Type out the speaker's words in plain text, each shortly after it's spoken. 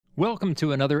Welcome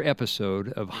to another episode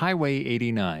of Highway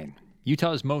 89,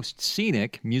 Utah's most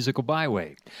scenic musical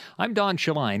byway. I'm Don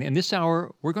Shaline, and this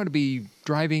hour we're going to be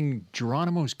driving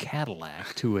Geronimo's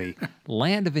Cadillac to a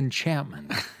land of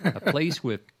enchantment, a place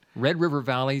with Red River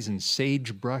valleys and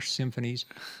sagebrush symphonies.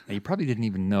 Now, you probably didn't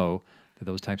even know that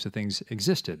those types of things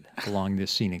existed along this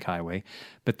scenic highway,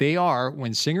 but they are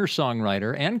when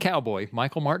singer-songwriter and cowboy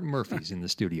Michael Martin Murphy's in the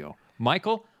studio.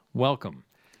 Michael, welcome.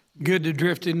 Good to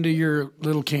drift into your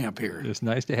little camp here. It's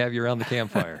nice to have you around the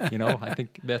campfire. You know, I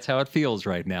think that's how it feels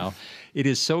right now. It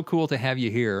is so cool to have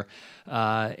you here.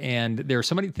 And there are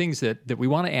so many things that we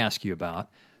want to ask you about,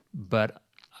 but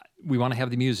we want to have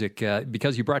the music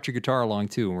because you brought your guitar along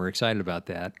too, and we're excited about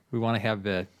that. We want to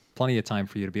have plenty of time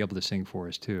for you to be able to sing for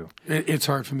us too. It's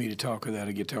hard for me to talk without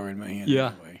a guitar in my hand.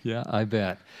 Yeah, anyway. Yeah, I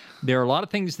bet. There are a lot of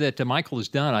things that Michael has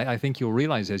done. I think you'll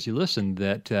realize as you listen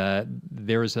that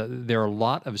there are a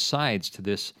lot of sides to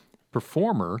this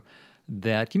performer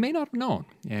that you may not have known,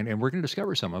 and we're going to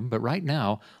discover some of them. But right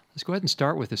now, let's go ahead and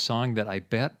start with a song that I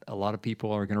bet a lot of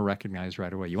people are going to recognize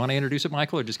right away. You want to introduce it,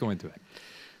 Michael, or just go into it?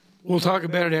 We'll talk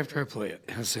about it after I play it.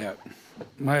 How's that?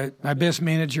 My best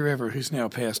manager ever, who's now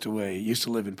passed away, used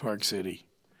to live in Park City,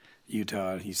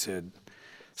 Utah. He said,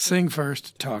 "Sing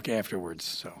first, talk afterwards."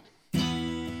 So.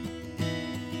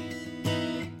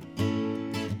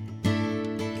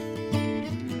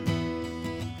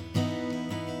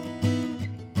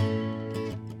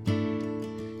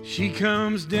 She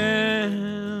comes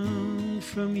down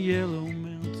from Yellow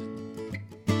Mountain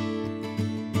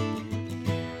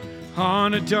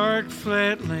on a dark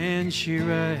flatland she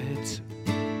rides.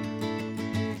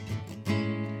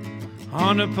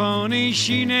 On a pony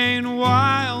she named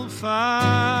Wildfire,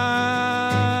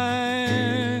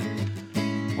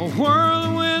 a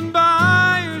whirlwind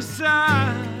by her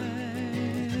side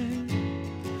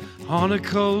on a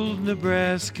cold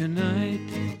Nebraska night.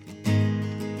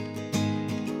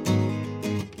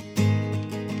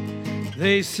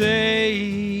 They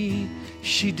say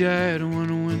she died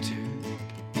one winter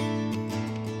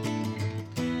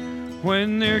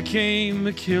when there came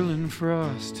a killing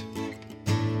frost,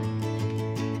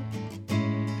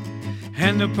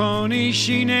 and the pony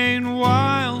she named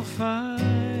Wildfire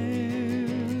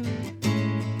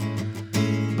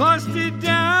busted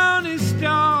down his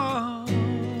stall.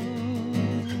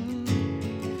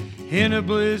 In a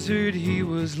blizzard he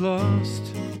was lost.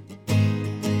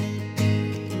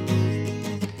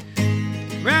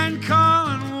 Ran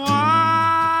calling wildfire,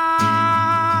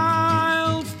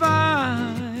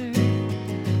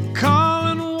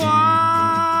 calling wildfire.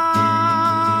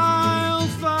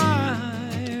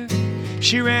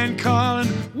 She ran calling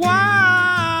wildfire.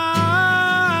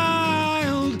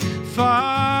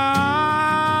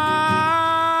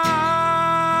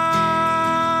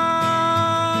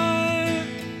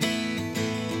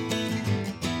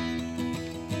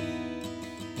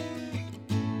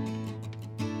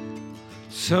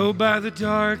 So by the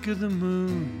dark of the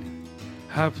moon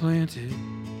I planted,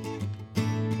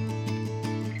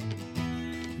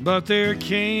 but there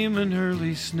came an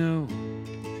early snow.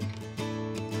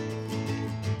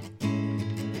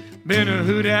 Been a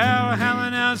hoot owl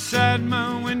howling outside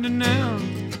my window now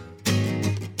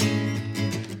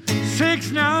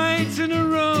 6 nights in a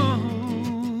row.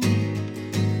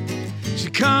 She's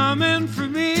coming for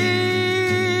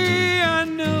me, I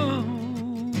know.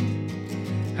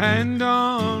 And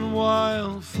on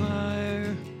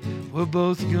Wildfire we're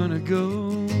both gonna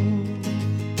go.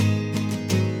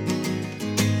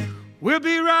 We'll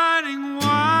be riding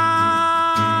wildfire.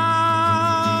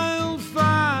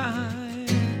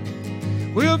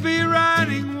 We'll be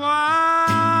riding wildfire.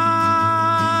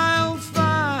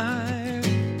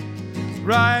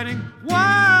 Riding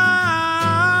wildfire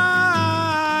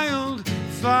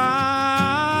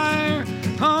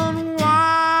on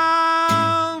wildfire.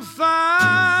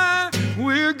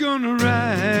 We're gonna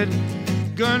ride,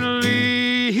 gonna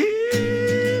leave,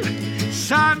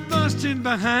 side busted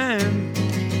behind.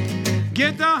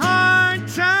 Get the hard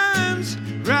times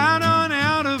right on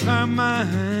out of our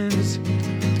minds.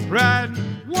 Riding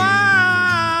wildfire.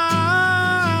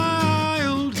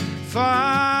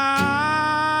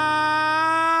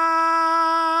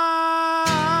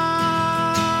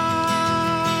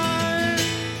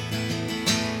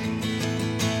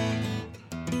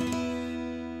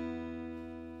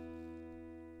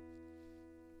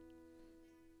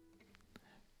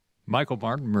 Michael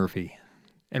Martin Murphy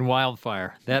and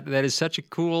Wildfire. That is such a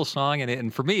cool song,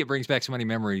 and for me, it brings back so many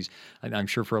memories. I'm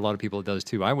sure for a lot of people it does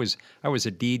too. I was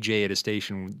a DJ at a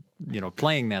station,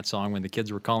 playing that song when the kids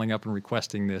were calling up and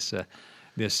requesting this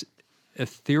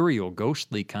ethereal,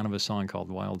 ghostly kind of a song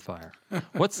called Wildfire.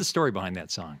 What's the story behind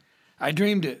that song? I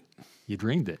dreamed it. You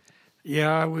dreamed it.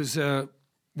 Yeah, I was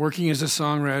working as a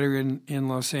songwriter in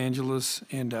Los Angeles,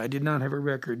 and I did not have a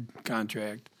record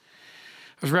contract.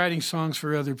 I was writing songs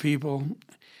for other people,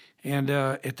 and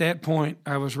at that point,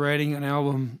 I was writing an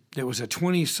album that was a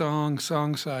 20-song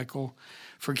cycle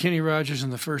for Kenny Rogers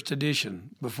in the first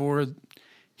edition, before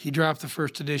he dropped the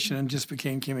first edition and just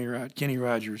became Kenny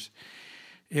Rogers.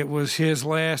 It was his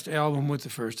last album with the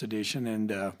first edition,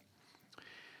 and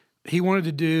he wanted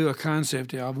to do a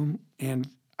concept album, and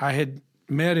I had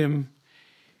met him.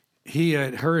 He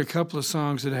had heard a couple of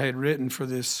songs that I had written for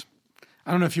this.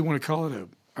 I don't know if you want to call it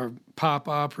a pop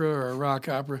opera or a rock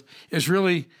opera. It's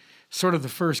really sort of the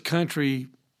first country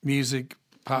music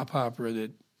pop opera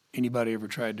that anybody ever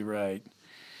tried to write.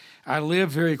 I live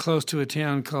very close to a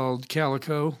town called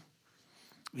Calico,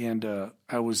 and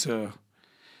I was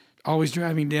always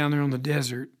driving down there on the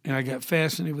desert, and I got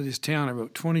fascinated with this town. I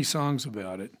wrote 20 songs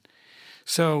about it.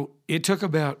 So it took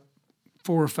about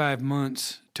 4 or 5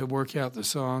 months to work out the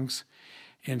songs,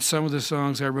 and some of the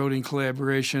songs I wrote in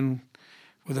collaboration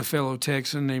with a fellow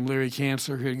Texan named Larry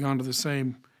Kanzler, who had gone to the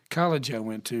same college I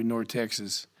went to, North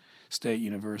Texas State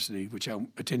University, which I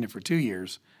attended for 2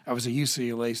 years. I was a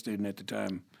UCLA student at the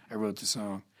time I wrote the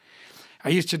song. I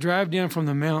used to drive down from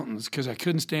the mountains because I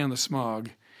couldn't stand the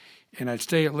smog, and I'd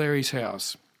stay at Larry's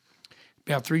house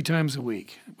about 3 times a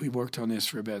week. We worked on this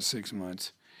for about 6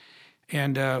 months.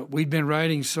 And we'd been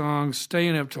writing songs,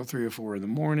 staying up till 3 or 4 in the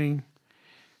morning.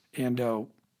 And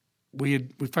we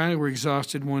finally were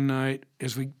exhausted one night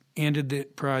as we ended the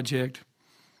project.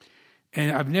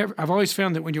 And I've always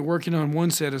found that when you're working on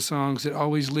one set of songs, it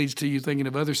always leads to you thinking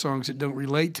of other songs that don't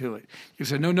relate to it. You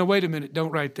say, no, wait a minute,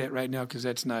 don't write that right now because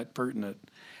that's not pertinent.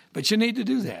 But you need to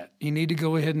do that. You need to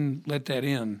go ahead and let that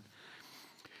in.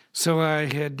 So I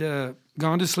had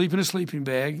gone to sleep in a sleeping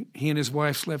bag. He and his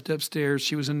wife slept upstairs.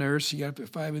 She was a nurse. She got up at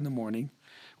 5 in the morning.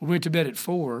 We went to bed at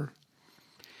 4.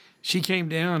 She came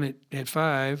down at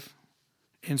 5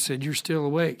 and said, "You're still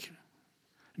awake.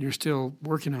 You're still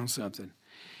working on something."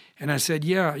 And I said,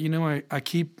 "Yeah, I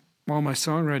keep all my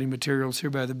songwriting materials here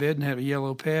by the bed and had a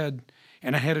yellow pad.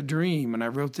 And I had a dream, and I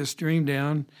wrote this dream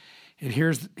down. And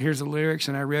here's the lyrics."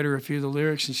 And I read her a few of the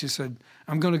lyrics, and she said,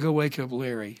 "I'm going to go wake up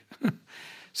Larry."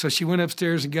 So she went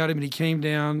upstairs and got him, and he came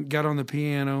down, got on the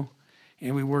piano,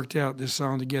 and we worked out this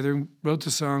song together. Wrote the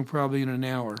song probably in an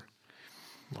hour.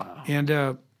 Wow.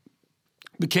 And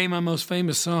became my most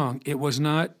famous song. It was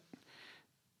not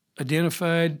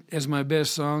identified as my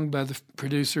best song by the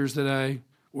producers that I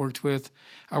worked with.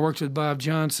 I worked with Bob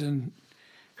Johnson,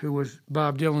 who was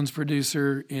Bob Dylan's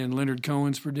producer and Leonard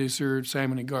Cohen's producer,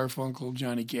 Simon and Garfunkel,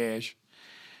 Johnny Cash.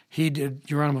 He did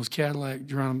Geronimo's Cadillac,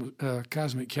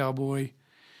 Cosmic Cowboy.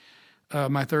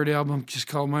 My third album, just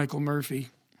called Michael Murphy.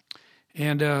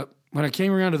 And when I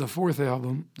came around to the fourth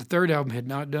album, the third album had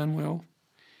not done well.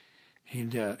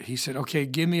 And he said, "Okay,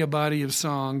 give me a body of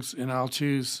songs, and I'll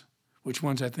choose which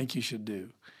ones I think you should do."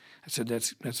 I said,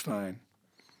 that's fine.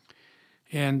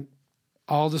 And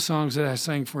all the songs that I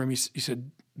sang for him, he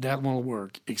said, "That one will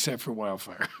work, except for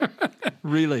Wildfire."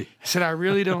 Really? I said, "I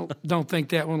really don't think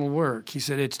that one will work." He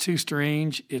said, "It's too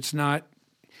strange. It's not."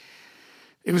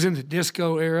 It was in the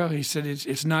disco era. He said,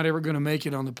 "It's not ever going to make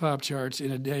it on the pop charts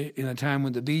in a time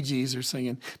when the Bee Gees are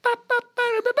singing." I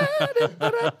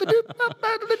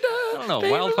don't know.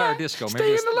 Wildfire Disco.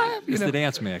 Maybe it's the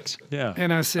dance mix. Yeah.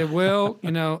 And I said, "Well,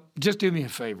 just do me a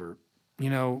favor.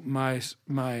 My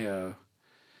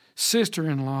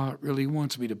sister-in-law really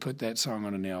wants me to put that song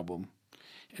on an album.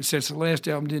 And since the last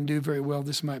album didn't do very well,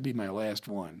 this might be my last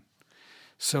one.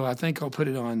 So I think I'll put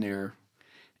it on there.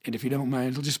 And if you don't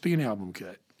mind, it'll just be an album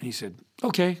cut." And he said,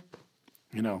 "Okay.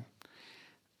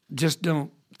 Just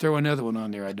don't throw another one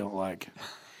on there I don't like."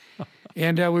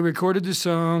 And we recorded the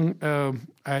song.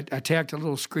 I tacked a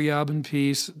little Scriabin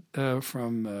piece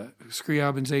from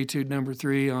Scriabin's Etude No.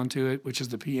 3 onto it, which is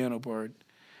the piano part.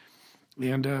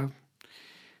 And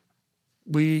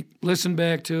we listened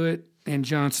back to it, and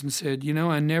Johnson said,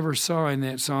 "I never saw in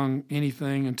that song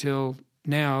anything until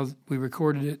now. We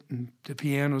recorded it, and the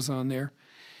piano's on there."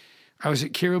 I was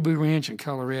at Caribou Ranch in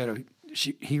Colorado.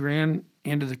 He ran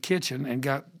into the kitchen and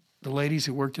got the ladies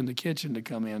who worked in the kitchen to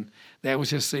come in. That was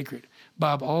his secret.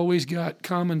 Bob always got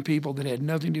common people that had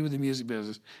nothing to do with the music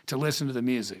business to listen to the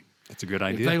music. That's a good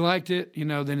idea. If they liked it,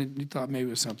 then he thought maybe it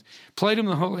was something. Played them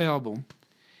the whole album,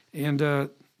 and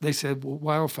they said, "Well,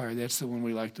 Wildfire, that's the one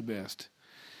we like the best."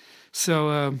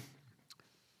 So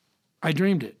I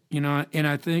dreamed it, and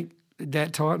I think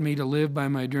that taught me to live by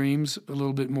my dreams a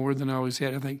little bit more than I always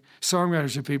had. I think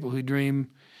songwriters are people who dream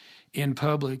in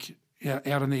public,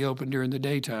 out in the open during the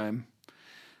daytime.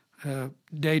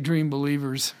 Daydream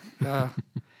believers.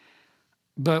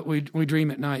 but we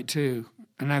dream at night too.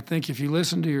 And I think if you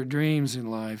listen to your dreams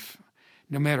in life,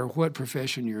 no matter what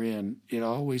profession you're in, it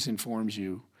always informs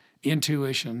you.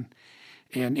 Intuition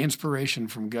and inspiration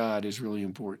from God is really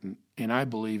important. And I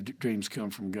believe dreams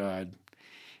come from God.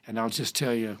 And I'll just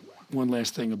tell you one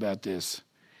last thing about this.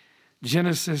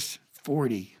 Genesis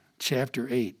 40, chapter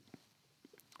 8.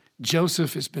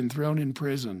 Joseph has been thrown in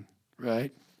prison,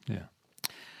 right? Yeah.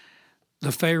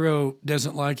 The Pharaoh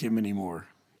doesn't like him anymore.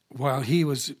 While he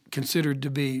was considered to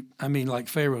be, like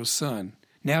Pharaoh's son,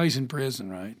 now he's in prison,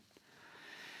 right?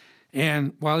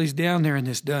 And while he's down there in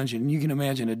this dungeon, you can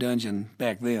imagine a dungeon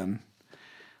back then,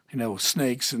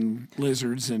 snakes and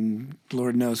lizards and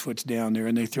Lord knows what's down there,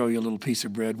 and they throw you a little piece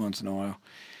of bread once in a while.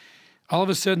 All of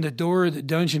a sudden, the door of the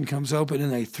dungeon comes open,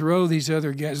 and they throw these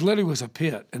other guys. Literally, it was a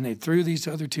pit, and they threw these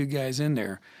other two guys in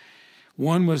there.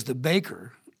 One was the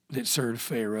baker that served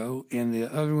Pharaoh, and the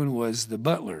other one was the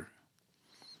butler.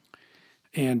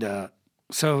 And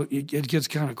so it gets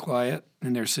kind of quiet,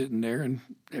 and they're sitting there, and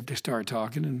they start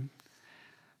talking, and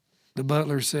the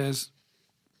butler says,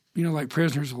 like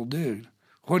prisoners will do,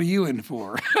 "What are you in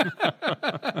for?"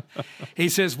 He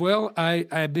says, "Well,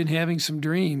 I've been having some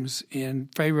dreams, and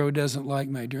Pharaoh doesn't like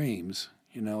my dreams.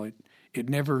 It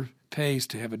never pays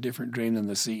to have a different dream than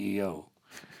the CEO."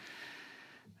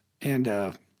 And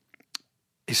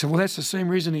he said, "Well, that's the same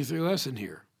reason he threw us in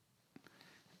here."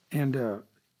 And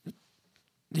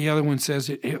the other one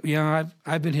says,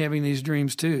 I've been having these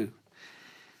dreams too."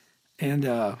 And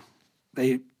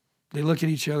they look at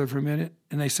each other for a minute,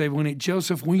 and they say,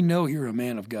 "Joseph, we know you're a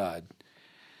man of God,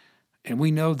 and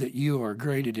we know that you are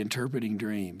great at interpreting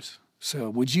dreams. So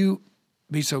would you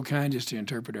be so kind as to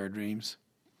interpret our dreams?"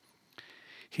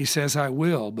 He says, "I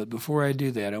will, but before I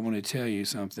do that, I want to tell you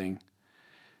something.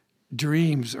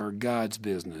 Dreams are God's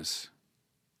business."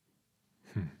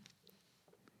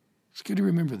 It's good to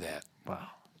remember that. Wow.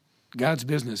 God's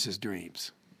business is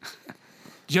dreams.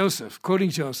 Joseph, quoting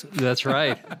Joseph. That's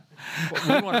right.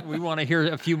 We want to hear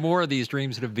a few more of these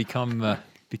dreams that have become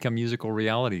musical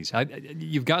realities.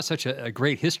 You've got such a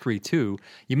great history, too.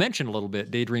 You mentioned a little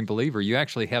bit Daydream Believer. You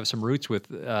actually have some roots with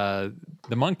the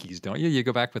Monkees, don't you? You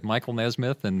go back with Michael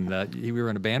Nesmith, and we were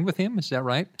in a band with him. Is that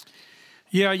right?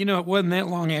 Yeah, it wasn't that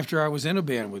long after I was in a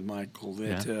band with Michael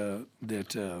that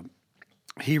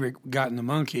he got in the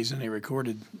Monkees, and they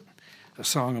recorded a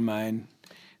song of mine.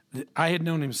 I had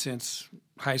known him since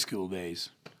high school days.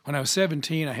 When I was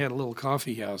 17, I had a little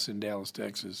coffee house in Dallas,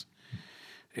 Texas.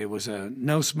 It was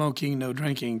no smoking, no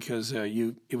drinking, because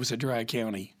it was a dry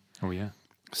county. Oh, yeah.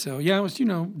 So, yeah, it was,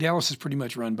 Dallas is pretty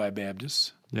much run by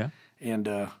Baptists. Yeah.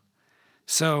 And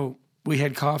so we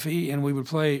had coffee, and we would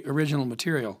play original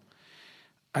material.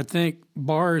 I think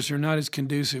bars are not as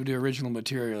conducive to original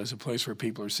material as a place where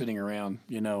people are sitting around,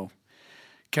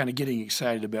 kind of getting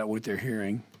excited about what they're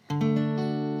hearing.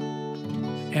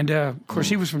 And, of course,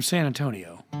 he was from San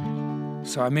Antonio.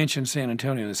 So I mentioned San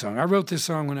Antonio in the song. I wrote this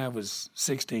song when I was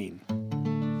 16.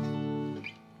 And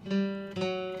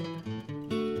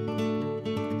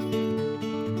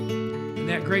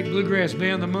that great bluegrass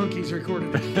band, the Monkees,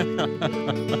 recorded it.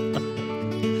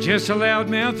 Just a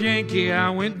loudmouth Yankee, I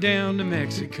went down to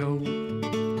Mexico.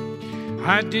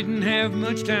 I didn't have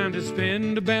much time to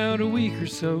spend, about a week or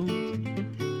so.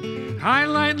 I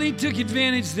lightly took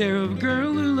advantage there of a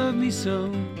girl who loved me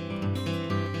so.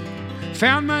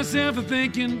 Found myself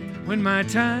a-thinking when my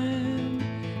time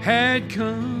had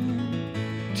come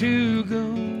to go,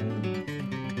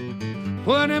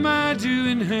 what am I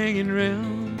doing hanging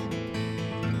around?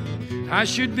 I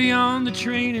should be on the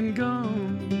train and gone.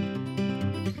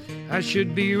 I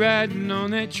should be riding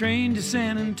on that train to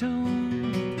San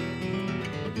Antonio.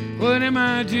 What am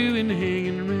I doing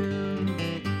hanging around?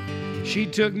 She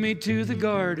took me to the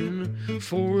garden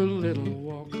for a little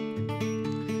walk.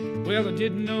 Well, I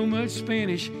didn't know much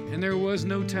Spanish, and there was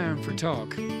no time for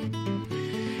talk.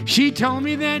 She told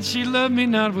me that she loved me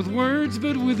not with words,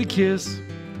 but with a kiss.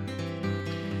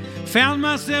 Found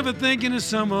myself a-thinking of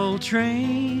some old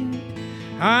train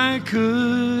I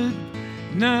could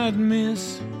not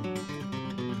miss.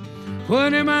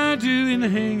 What am I doing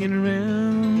hanging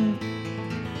around?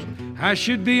 I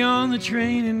should be on the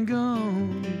train and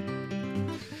gone.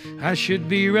 I should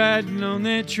be riding on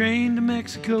that train to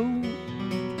Mexico.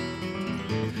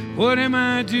 What am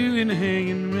I doing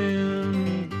hanging around?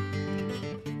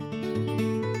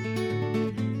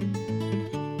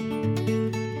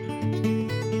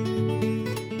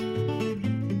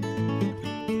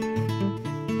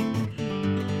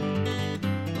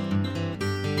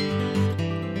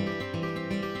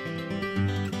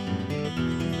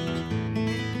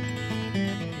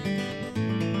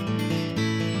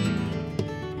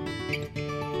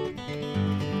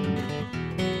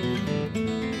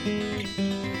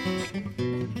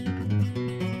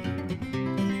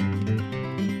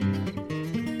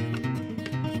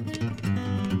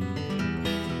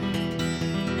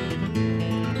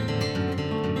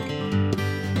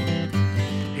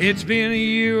 It's been a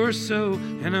year or so,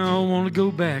 and I want to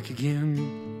go back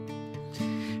again.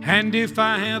 And if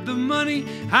I had the money,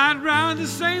 I'd ride the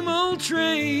same old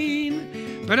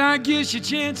train. But I guess your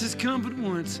chances come but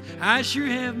once, I sure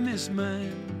have missed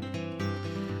mine.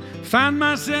 Find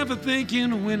myself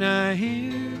a-thinking when I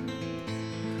hear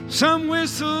some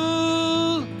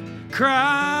whistle cry.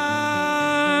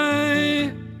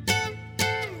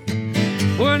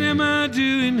 What am I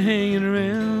doing hanging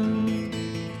around?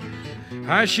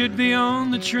 I should be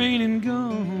on the train and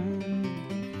gone.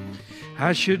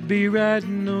 I should be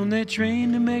riding on that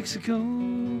train to Mexico.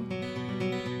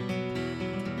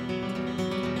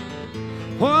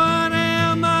 What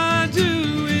am I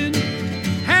doing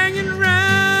hanging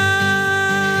around?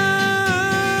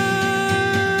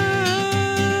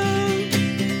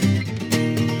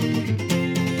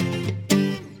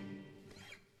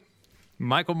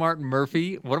 Michael Martin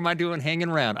Murphey, what am I doing hanging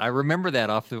around? I remember that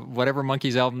off the whatever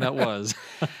Monkees album that was.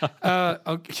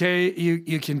 Okay,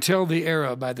 you can tell the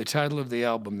era by the title of the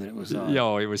album that it was on.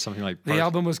 Yo, it was something like... The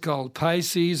album was called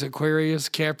Pisces, Aquarius,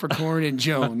 Capricorn, and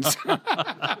Jones.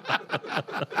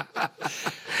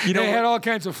 You know, they had all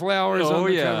kinds of flowers on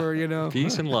the cover, you know.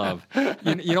 Peace and love.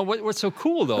 You know what's so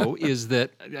cool, though, is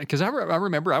that... Because I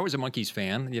remember I was a Monkees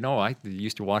fan. You know, I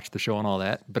used to watch the show and all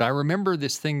that. But I remember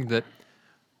this thing that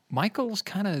Michael's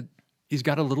kind of... He's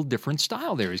got a little different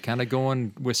style there. He's kind of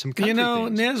going with some country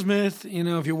things. Nesmith,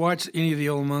 if you watch any of the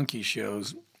old Monkey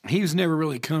shows, he was never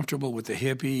really comfortable with the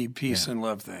hippie peace and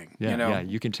love thing. Yeah,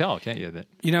 you can tell, can't you? That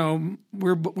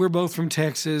we're both from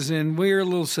Texas, and we're a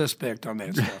little suspect on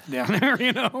that stuff down there.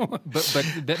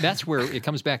 But that's where it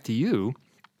comes back to you.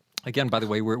 Again, by the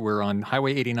way, we're on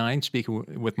Highway 89,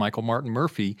 speaking with Michael Martin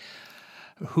Murphey,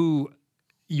 who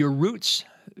your roots.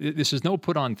 This is no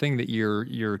put on thing that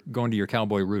you're going to your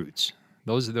cowboy roots.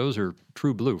 Those are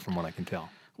true blue, from what I can tell.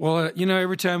 Well,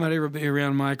 every time I'd ever be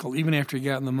around Michael, even after he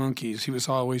got in the Monkees, he was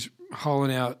always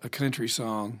hauling out a country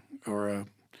song or a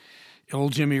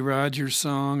old Jimmy Rogers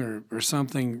song or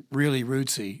something really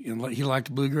rootsy. And he liked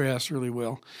bluegrass really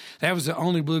well. That was the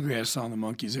only bluegrass song the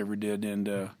Monkees ever did.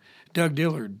 And Doug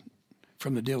Dillard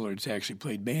from the Dillards actually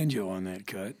played banjo on that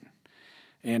cut.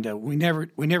 And we never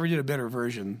did a better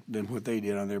version than what they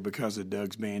did on there because of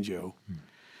Doug's banjo.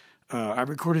 I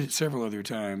recorded it several other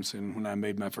times, and when I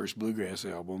made my first bluegrass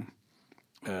album,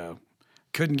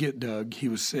 couldn't get Doug. He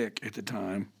was sick at the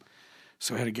time,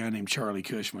 so I had a guy named Charlie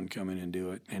Cushman come in and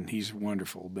do it, and he's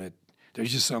wonderful. But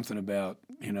there's just something about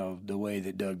the way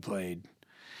that Doug played,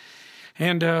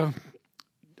 and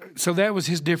so that was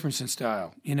his difference in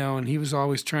style, and he was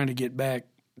always trying to get back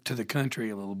to the country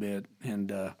a little bit, and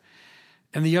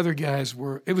the other guys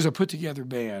it was a put-together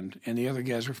band, and the other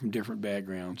guys were from different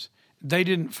backgrounds. They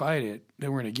didn't fight it. They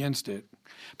weren't against it.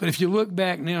 But if you look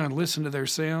back now and listen to their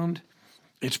sound,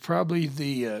 it's probably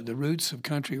the roots of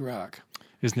country rock.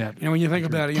 Isn't that? When you think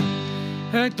about it,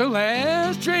 at the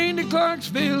last train to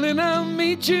Clarksville, and I'll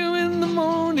meet you in the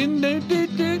morning.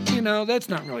 That's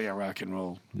not really a rock and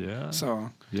roll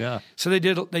song. Yeah. So they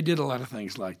did a lot of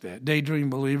things like that. Daydream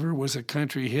Believer was a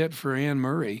country hit for Anne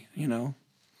Murray,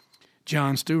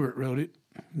 John Stewart wrote it,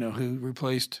 who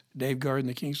replaced Dave Gard in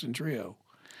the Kingston Trio.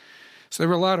 So there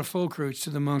were a lot of folk roots to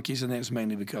the Monkees, and that's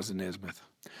mainly because of Nesmith.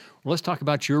 Well, let's talk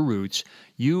about your roots.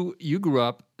 You grew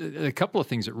up, a couple of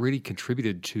things that really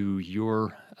contributed to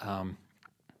your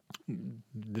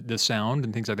the sound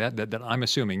and things like that I'm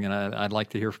assuming, and I'd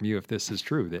like to hear from you if this is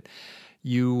true, that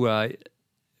you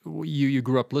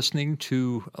grew up listening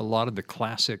to a lot of the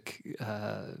classic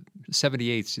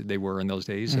 78s they were in those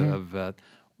days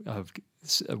of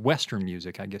Western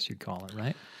music, I guess you'd call it,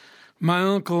 right? My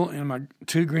uncle and my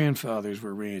two grandfathers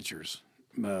were ranchers.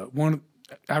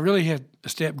 I really had a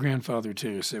step-grandfather,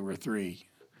 too, so there were three.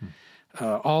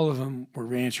 All of them were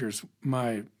ranchers.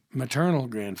 My maternal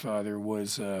grandfather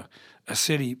was a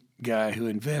city guy who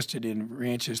invested in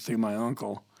ranches through my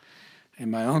uncle, and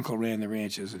my uncle ran the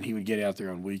ranches, and he would get out there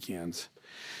on weekends.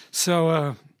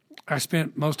 So I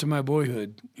spent most of my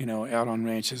boyhood, out on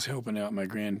ranches helping out my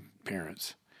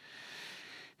grandparents.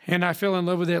 And I fell in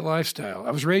love with that lifestyle. I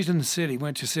was raised in the city,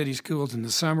 went to city schools. In the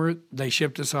summer, they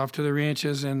shipped us off to the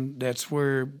ranches, and that's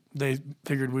where they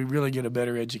figured we'd really get a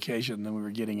better education than we were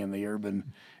getting in the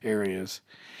urban areas.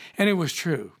 And it was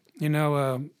true.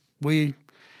 I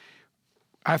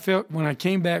felt when I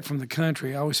came back from the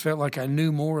country, I always felt like I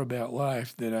knew more about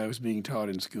life than I was being taught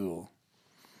in school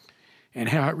and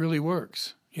how it really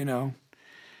works,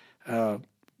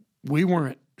 We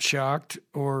weren't shocked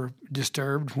or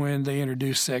disturbed when they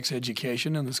introduced sex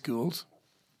education in the schools.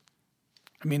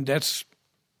 I mean, that's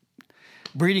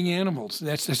breeding animals.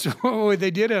 That's what they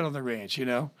did out on the ranch,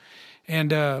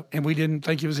 And we didn't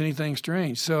think it was anything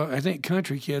strange. So I think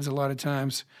country kids a lot of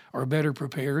times are better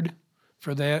prepared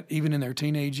for that, even in their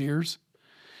teenage years.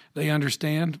 They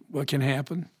understand what can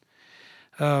happen.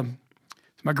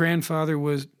 My grandfather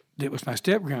my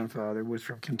step-grandfather was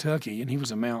from Kentucky, and he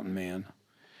was a mountain man.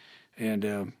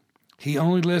 And he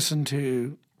only listened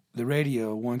to the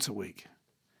radio once a week,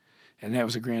 and that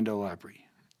was a Grand Ole Opry.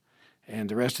 And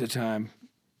the rest of the time,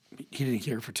 he didn't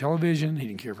care for television, he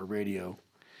didn't care for radio,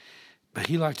 but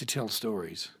he liked to tell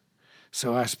stories.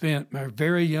 So I spent my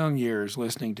very young years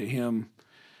listening to him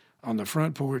on the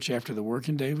front porch after the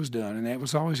working day was done, and that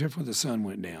was always after the sun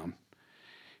went down.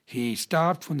 He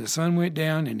stopped when the sun went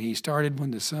down, and he started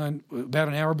about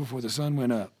an hour before the sun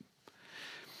went up.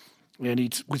 And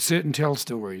he would sit and tell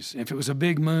stories. If it was a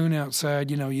big moon outside,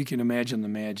 you can imagine the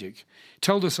magic. He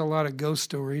told us a lot of ghost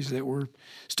stories that were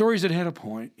stories that had a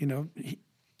point.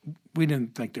 We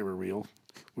didn't think they were real.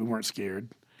 We weren't scared.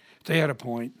 They had a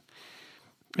point.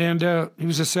 And he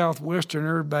was a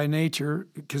Southwesterner by nature,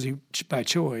 by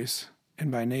choice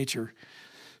and by nature.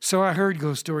 So I heard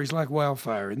ghost stories like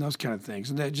wildfire and those kind of things,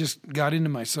 and that just got into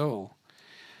my soul.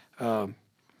 My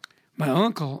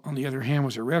uncle, on the other hand,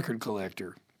 was a record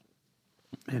collector,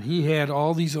 and he had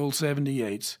all these old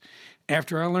 78s.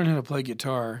 After I learned how to play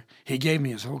guitar, he gave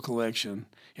me his whole collection,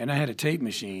 and I had a tape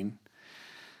machine,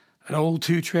 an old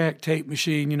 2-track tape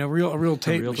machine, a real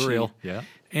tape machine. Real, yeah.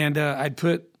 And I'd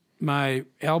put my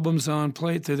albums on,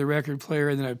 play it through the record player,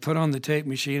 and then I'd put on the tape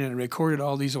machine and recorded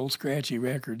all these old scratchy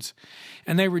records.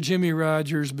 And they were Jimmie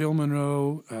Rodgers, Bill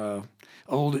Monroe,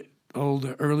 old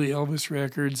early Elvis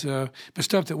records, but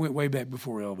stuff that went way back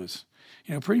before Elvis.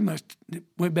 Pretty much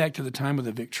went back to the time of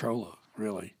the Victrola,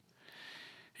 really.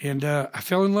 And I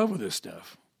fell in love with this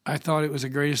stuff. I thought it was the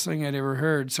greatest thing I'd ever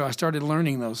heard, so I started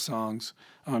learning those songs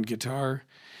on guitar.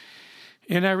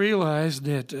 And I realized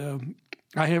that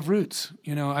I have roots.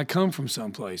 I come from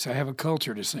someplace. I have a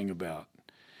culture to sing about.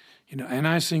 And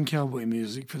I sing cowboy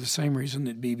music for the same reason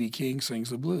that B.B. King sings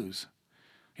the blues.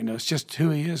 It's just who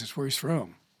he is. It's where he's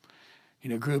from.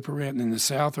 Grew up around in the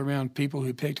South around people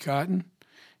who picked cotton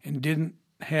and didn't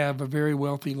have a very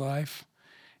wealthy life.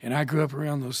 And I grew up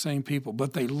around those same people,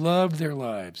 but they loved their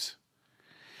lives.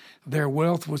 Their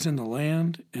wealth was in the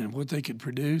land and what they could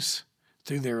produce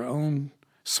through their own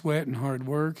sweat and hard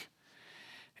work.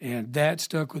 And that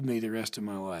stuck with me the rest of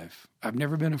my life. I've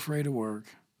never been afraid of work.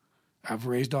 I've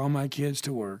raised all my kids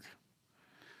to work.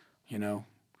 When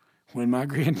my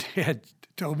granddad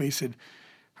told me, he said,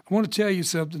 "I want to tell you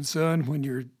something, son. When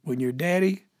your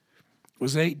daddy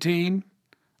was 18,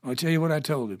 I'll tell you what I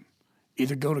told him.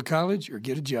 Either go to college or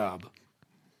get a job.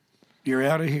 You're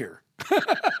out of here."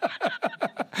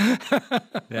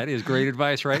 That is great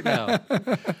advice right now.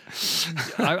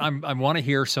 I want to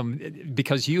hear some,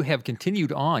 because you have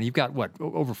continued on. You've got,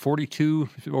 over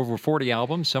 40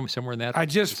 albums, somewhere in that? I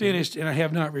just finished, and I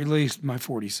have not released my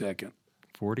 42nd.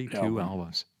 42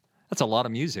 albums. That's a lot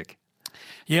of music.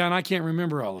 Yeah, and I can't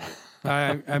remember all of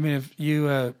it. I mean, if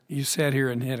you sat here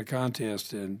and had a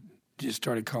contest and just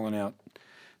started calling out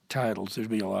titles, there'd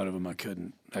be a lot of them I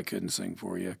couldn't sing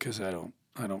for you because I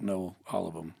don't know all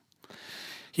of them.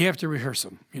 You have to rehearse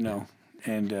them,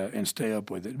 and stay up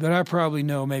with it. But I probably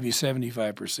know maybe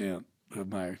 75% of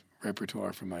my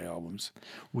repertoire from my albums.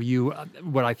 Well,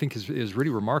 what I think is really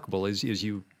remarkable is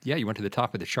you went to the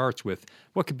top of the charts with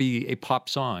what could be a pop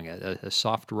song, a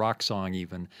soft rock song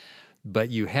even, but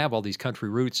you have all these country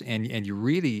roots, and you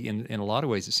really, in a lot of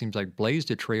ways, it seems like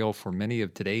blazed a trail for many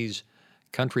of today's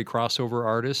country crossover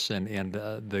artists and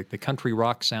the country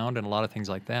rock sound and a lot of things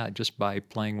like that, just by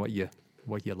playing what you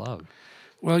love.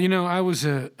 Well, I was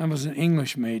an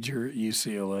English major at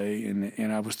UCLA,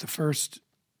 and I was the first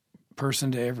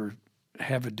person to ever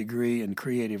have a degree in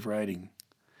creative writing.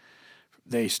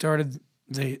 They started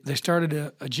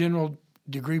a general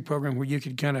degree program where you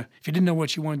could kind of, if you didn't know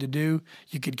what you wanted to do,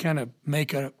 you could kind of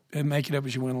make it up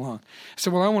as you went along. I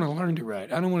said, well, I want to learn to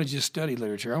write. I don't want to just study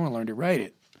literature. I want to learn to write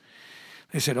it.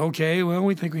 They said, okay, well,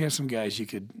 we think we have some guys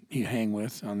you hang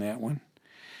with on that one.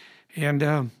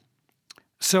 And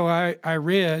so I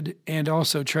read and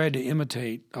also tried to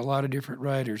imitate a lot of different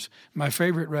writers. My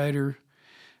favorite writers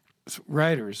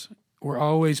were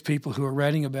always people who are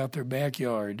writing about their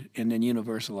backyard and then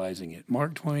universalizing it.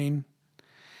 Mark Twain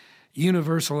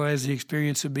universalized the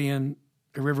experience of being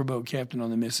a riverboat captain on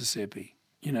the Mississippi.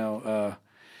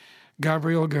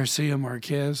 Gabriel Garcia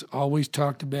Marquez always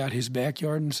talked about his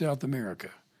backyard in South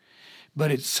America, but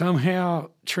it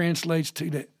somehow translates to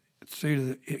the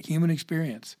human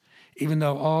experience, even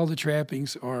though all the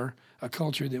trappings are a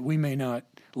culture that we may not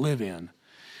live in.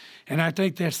 And I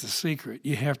think that's the secret.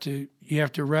 You have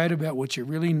to write about what you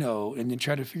really know and then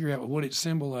try to figure out what it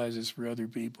symbolizes for other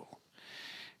people.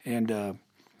 And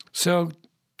so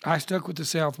I stuck with the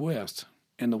Southwest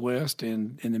and the West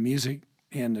and the music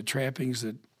and the trappings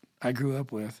that I grew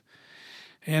up with.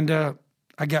 And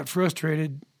I got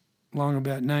frustrated long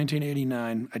about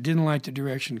 1989. I didn't like the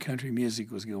direction country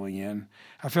music was going in.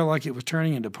 I felt like it was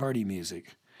turning into party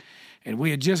music. And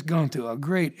we had just gone through a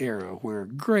great era where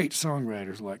great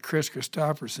songwriters like Chris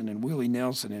Christopherson and Willie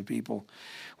Nelson and people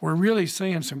were really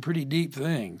saying some pretty deep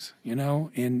things, you know,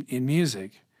 in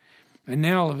music. And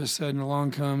now all of a sudden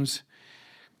along comes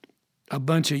a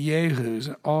bunch of yahoos.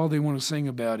 All they want to sing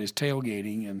about is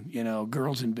tailgating and, you know,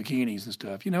 girls in bikinis and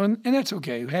stuff, you know, and that's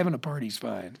okay. Having a party's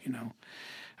fine, you know.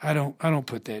 I don't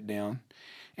put that down.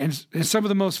 And some of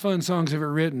the most fun songs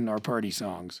ever written are party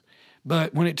songs.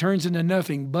 But when it turns into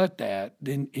nothing but that,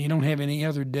 then you don't have any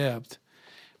other depth,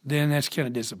 then that's kind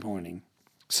of disappointing.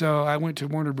 So I went to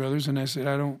Warner Brothers and I said,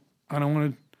 I don't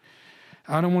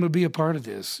want to be a part of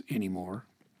this anymore.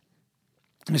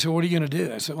 And they said, what are you going to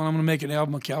do? I said, well, I'm going to make an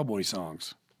album of cowboy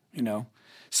songs, you know,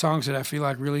 songs that I feel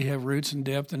like really have roots and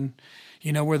depth and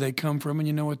you know where they come from and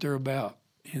you know what they're about.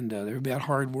 And they're about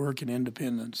hard work and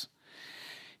independence.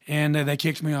 And they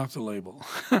kicked me off the label.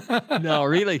 No,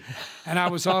 really? And I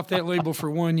was off that label for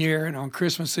 1 year. And on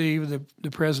Christmas Eve,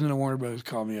 the president of Warner Brothers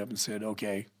called me up and said,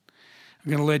 okay, I'm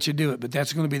going to let you do it, but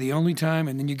that's going to be the only time,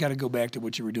 and then you got to go back to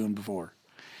what you were doing before.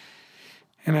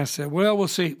 And I said, well, we'll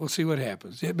see. We'll see what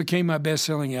happens. It became my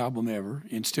best-selling album ever,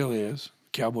 and still is,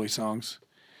 Cowboy Songs.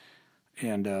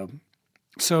 And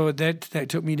so that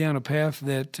took me down a path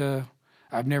that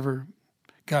I've never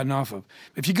gotten off of.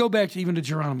 If you go back to even to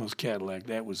Geronimo's Cadillac,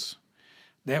 that was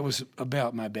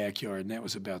about my backyard, and that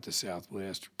was about the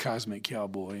Southwest, Cosmic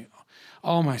Cowboy.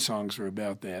 All my songs were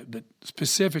about that, but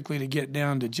specifically to get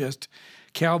down to just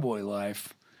cowboy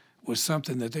life was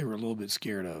something that they were a little bit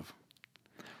scared of.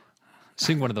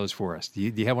 Sing one of those for us. Do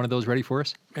you have one of those ready for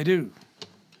us? I do.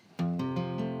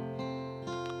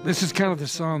 This is kind of the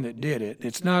song that did it.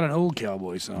 It's not an old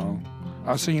cowboy song.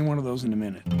 I'll sing you one of those in a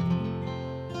minute.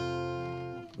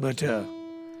 But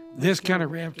this kind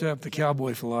of wrapped up the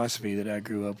cowboy philosophy that I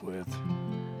grew up with.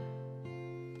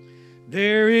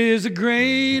 There is a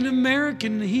great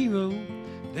American hero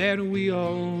that we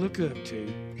all look up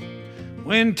to.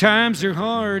 When times are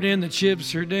hard and the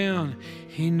chips are down,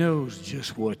 he knows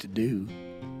just what to do.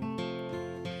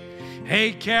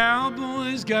 Hey,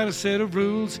 cowboy's got a set of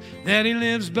rules that he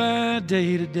lives by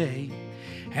day to day.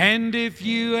 And if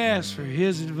you ask for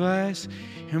his advice,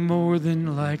 he'll more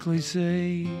than likely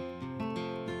say,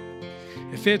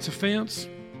 if it's a fence,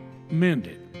 mend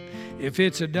it. If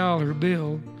it's a dollar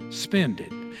bill, spend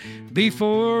it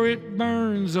before it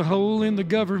burns a hole in the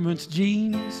government's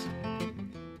jeans.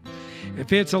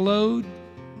 If it's a load,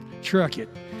 truck it.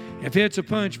 If it's a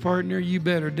punch partner, you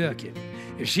better duck it.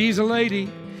 If she's a lady,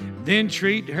 then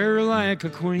treat her like a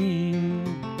queen.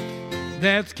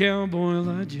 That's cowboy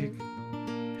logic.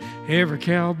 Every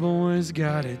cowboy's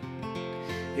got it.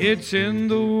 It's in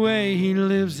the way he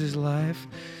lives his life,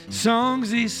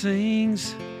 songs he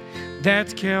sings.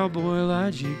 That's cowboy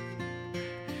logic.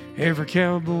 Every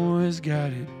cowboy's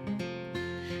got it.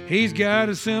 He's got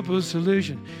a simple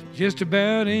solution, just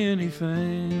about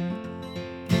anything.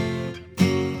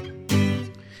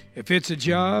 If it's a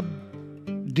job,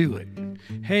 do it.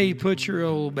 Hey, put your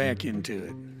old back into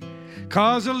it.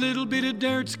 'Cause a little bit of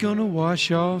dirt's gonna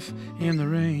wash off in the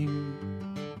rain.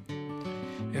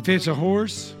 If it's a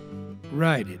horse,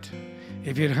 ride it.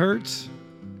 If it hurts,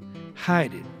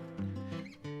 hide it.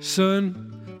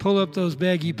 Son, pull up those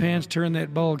baggy pants, turn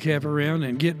that ball cap around,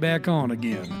 and get back on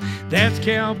again. That's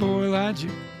cowboy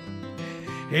logic.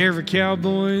 Every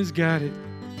cowboy's got it.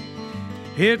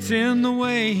 It's in the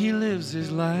way he lives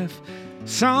his life,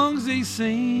 songs he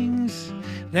sings.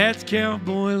 That's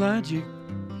cowboy logic.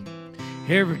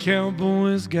 Every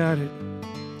cowboy's got it.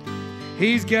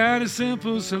 He's got a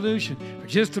simple solution for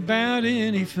just about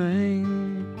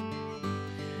anything.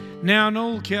 Now an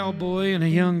old cowboy and a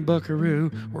young buckaroo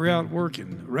were out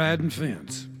working, riding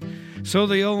fence. So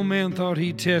the old man thought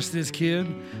he'd test this kid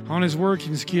on his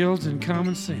working skills and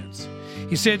common sense.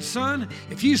 He said, son,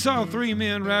 if you saw three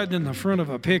men riding in the front of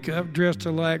a pickup dressed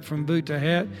alike from boot to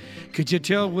hat, could you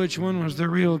tell which one was the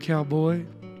real cowboy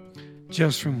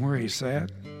just from where he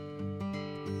sat?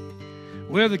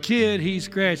 Well, the kid, he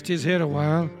scratched his head a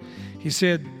while. He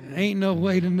said, ain't no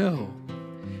way to know.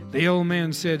 The old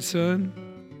man said, son,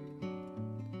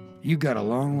 you got a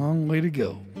long, long way to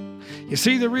go. You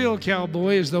see, the real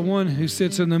cowboy is the one who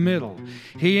sits in the middle.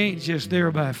 He ain't just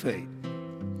there by fate.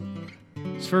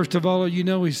 First of all, you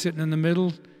know he's sitting in the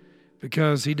middle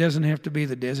because he doesn't have to be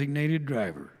the designated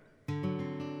driver.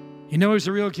 You know he's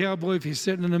a real cowboy if he's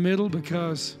sitting in the middle,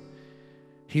 because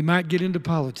he might get into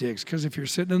politics, because if you're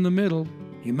sitting in the middle,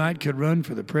 you could run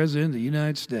for the President of the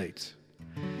United States.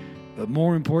 But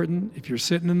more important, if you're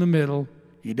sitting in the middle,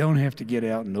 you don't have to get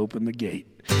out and open the gate.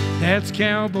 That's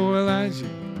Cowboy Elijah.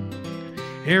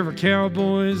 Every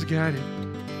cowboy's got it.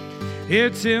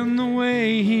 It's in the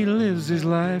way he lives his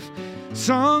life,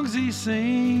 songs he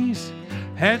sings.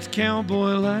 That's Cowboy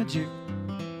Elijah.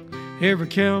 Every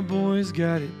cowboy's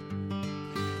got it.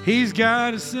 He's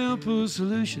got a simple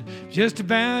solution, just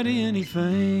about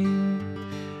anything.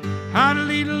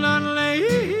 Yodelay,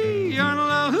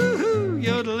 yodelay,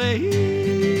 yodelay.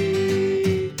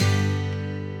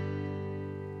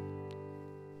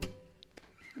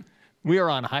 We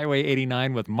are on Highway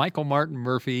 89 with Michael Martin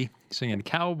Murphey singing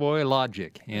Cowboy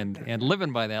Logic and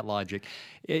living by that logic.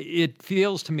 It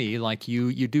feels to me like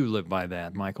you do live by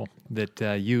that, Michael, that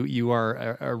you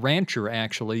are a rancher,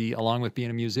 actually, along with being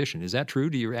a musician. Is that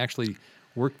true? Do you actually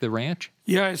work the ranch?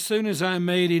 Yeah, as soon as I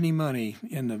made any money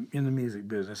in the music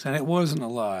business, and it wasn't a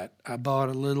lot, I bought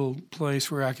a little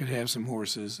place where I could have some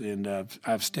horses, and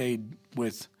I've stayed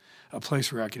with a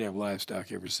place where I could have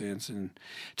livestock ever since. And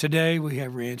today we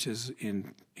have ranches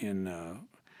in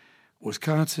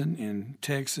Wisconsin, in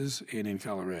Texas, and in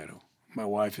Colorado. My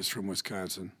wife is from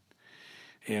Wisconsin,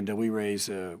 and we raise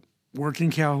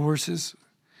working cow horses,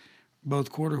 both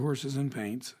quarter horses and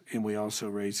paints, and we also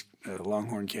raise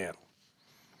longhorn cattle.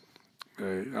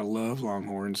 I love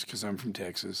longhorns because I'm from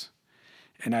Texas,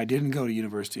 and I didn't go to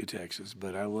University of Texas,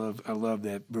 but I love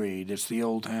that breed. It's the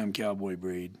old-time cowboy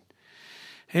breed.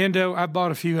 And I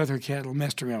bought a few other cattle,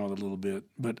 messed around with it a little bit.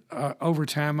 But over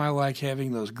time, I like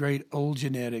having those great old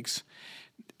genetics,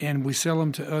 and we sell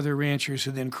them to other ranchers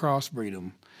who then crossbreed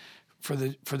them for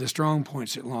the strong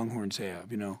points that longhorns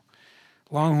have. You know,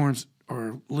 longhorns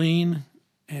are lean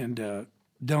and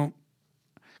don't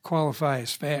qualify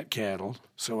as fat cattle,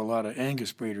 so a lot of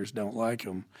Angus breeders don't like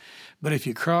them. But if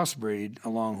you crossbreed a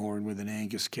longhorn with an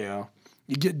Angus cow,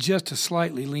 you get just a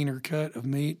slightly leaner cut of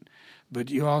meat, but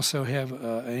you also have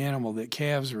an animal that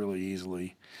calves really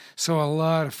easily. So a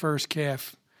lot of first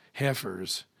calf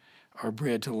heifers are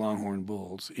bred to longhorn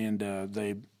bulls, and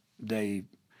you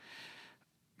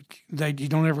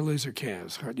don't ever lose their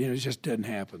calves. You know, it just doesn't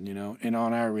happen. You know, and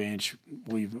on our ranch,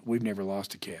 we've never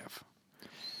lost a calf.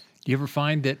 Do you ever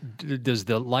find that does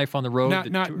the life on the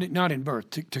road not in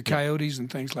birth to coyotes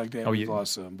and things like that? We've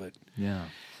lost some, but yeah.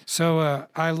 So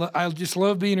I just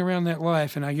love being around that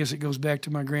life, and I guess it goes back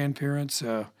to my grandparents.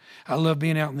 I love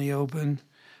being out in the open.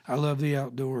 I love the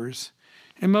outdoors.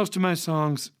 And most of my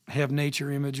songs have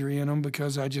nature imagery in them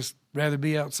because I just rather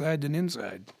be outside than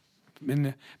inside.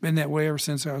 Been that way ever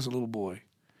since I was a little boy.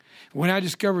 When I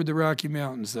discovered the Rocky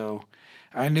Mountains, though,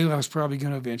 I knew I was probably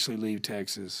going to eventually leave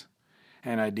Texas,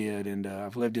 and I did. And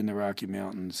I've lived in the Rocky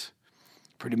Mountains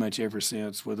pretty much ever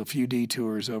since, with a few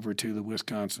detours over to the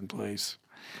Wisconsin place.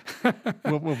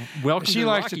 well, welcome she to the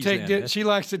likes Rockies, to take then. she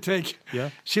likes to take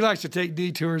Yeah. she likes to take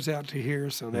detours out to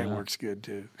here, so that works good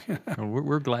too. Well,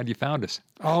 we're glad you found us.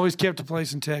 I always kept a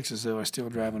place in Texas, though. I still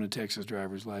drive on a Texas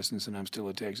driver's license, and I'm still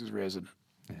a Texas resident.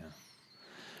 Yeah.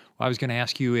 Well, I was going to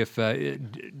ask you if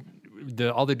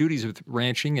all the duties of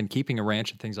ranching and keeping a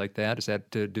ranch and things like that, is that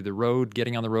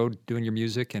getting on the road, doing your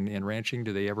music and ranching,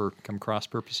 do they ever come cross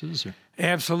purposes? Or?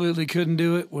 Absolutely couldn't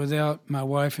do it without my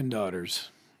wife and daughters.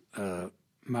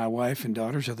 My wife and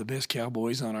daughters are the best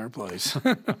cowboys on our place.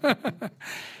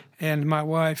 And my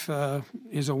wife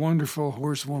is a wonderful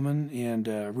horsewoman and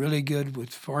really good with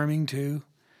farming, too.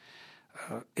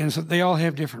 And so they all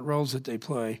have different roles that they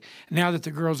play. Now that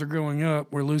the girls are growing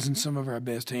up, we're losing some of our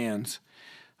best hands.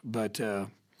 But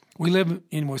we live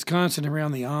in Wisconsin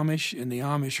around the Amish, and the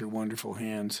Amish are wonderful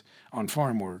hands on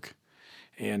farm work.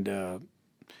 And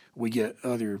we get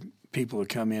other people to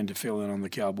come in to fill in on the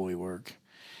cowboy work.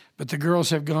 But the girls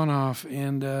have gone off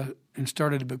and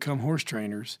started to become horse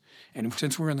trainers. And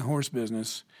since we're in the horse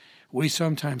business, we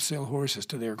sometimes sell horses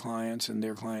to their clients, and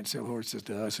their clients sell horses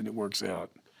to us, and it works out.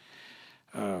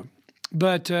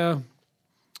 But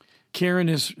Karen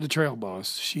is the trail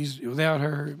boss. Without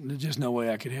her, there's just no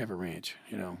way I could have a ranch,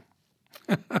 you know.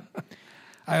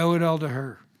 I owe it all to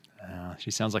her. She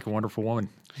sounds like a wonderful woman.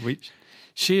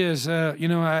 She is.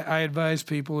 I advise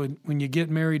people, when you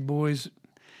get married, boys,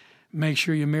 make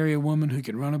sure you marry a woman who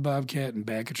can run a bobcat and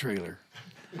back a trailer.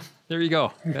 There you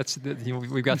go.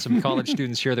 We've got some college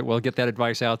students here that will get that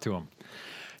advice out to them.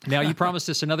 Now, you promised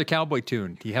us another cowboy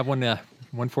tune. Do you have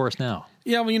one for us now?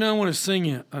 Yeah, well, I want to sing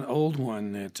you an old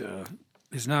one that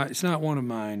it's not one of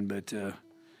mine, but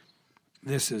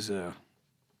this is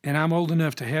and I'm old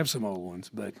enough to have some old ones,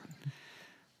 but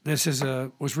this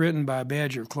was written by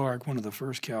Badger Clark, one of the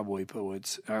first cowboy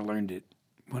poets. I learned it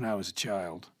when I was a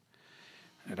child,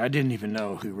 and I didn't even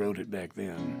know who wrote it back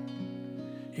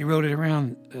then. He wrote it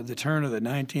around the turn of the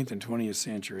 19th and 20th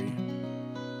century.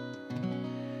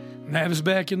 And that was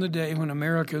back in the day when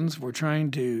Americans were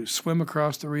trying to swim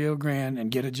across the Rio Grande and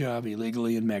get a job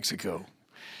illegally in Mexico.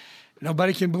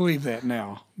 Nobody can believe that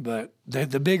now, but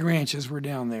the big ranches were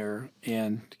down there,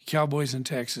 and cowboys in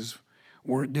Texas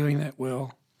weren't doing that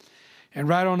well. And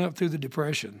right on up through the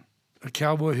Depression, a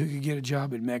cowboy who could get a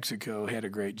job in Mexico had a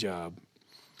great job.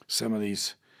 Some of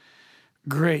these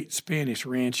great Spanish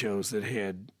ranchos that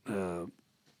had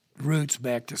roots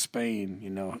back to Spain,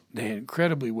 you know, they had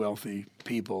incredibly wealthy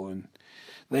people, and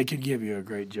they could give you a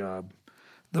great job.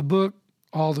 The book,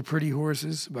 All the Pretty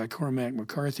Horses by Cormac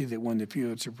McCarthy, that won the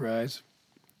Pulitzer Prize,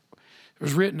 it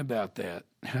was written about that,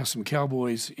 how some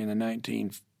cowboys in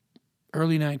the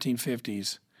early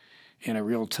 1950s in a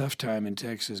real tough time in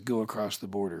Texas go across the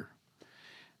border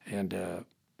and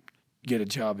get a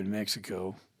job in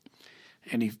Mexico.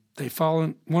 And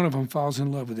one of them falls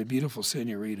in love with a beautiful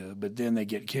senorita, but then they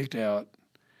get kicked out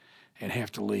and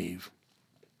have to leave.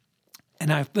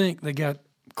 And I think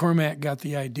Cormac got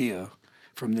the idea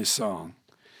from this song,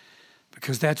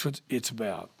 because that's what it's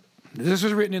about. This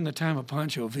was written in the time of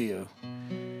Pancho Villa,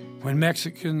 when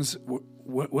Mexicans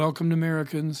welcomed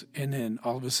Americans and then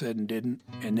all of a sudden didn't,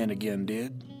 and then again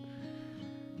did.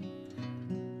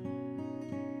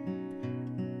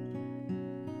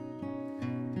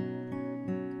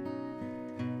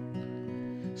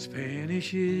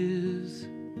 Spanish is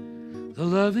the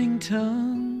loving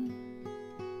tongue,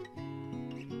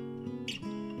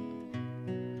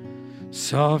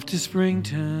 soft as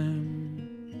springtime,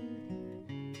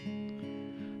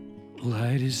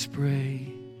 light as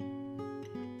spray.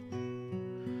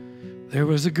 There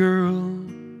was a girl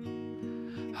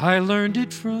I learned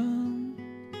it from,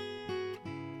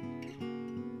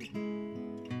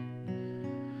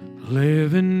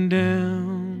 living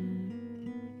down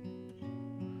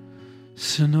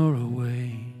Sonora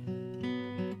way.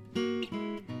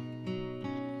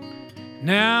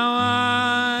 Now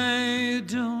I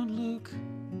don't look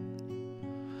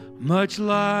much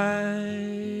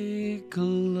like a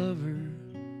lover,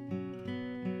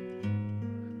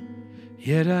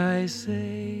 yet I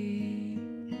say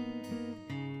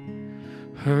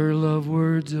her love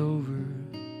words over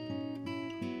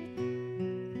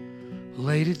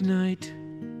late at night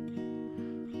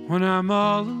when I'm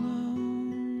all alone.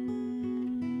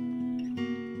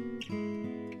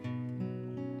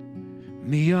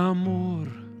 Mi amor,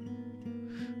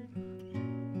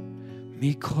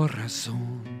 mi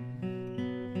corazón.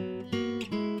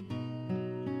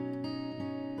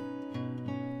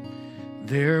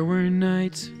 There were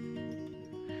nights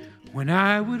when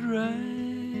I would ride,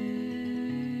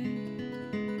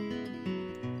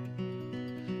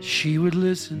 she would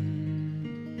listen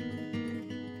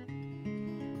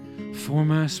for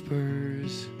my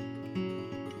spurs.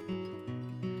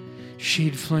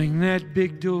 She'd fling that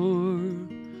big door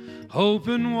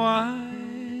open wide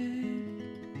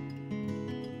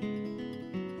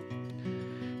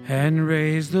and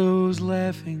raise those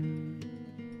laughing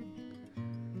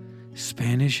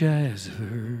Spanish eyes of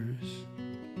hers.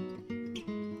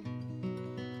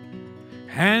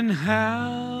 And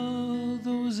how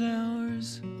those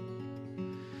hours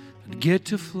would get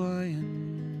to flying.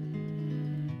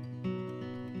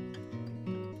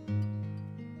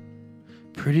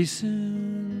 Pretty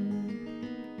soon,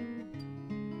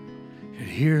 you'd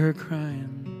hear her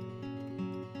crying,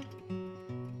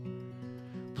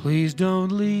 please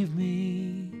don't leave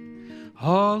me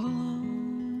all alone.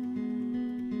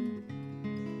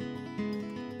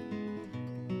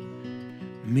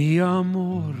 Mi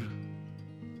amor,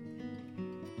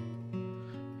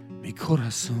 mi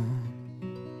corazón.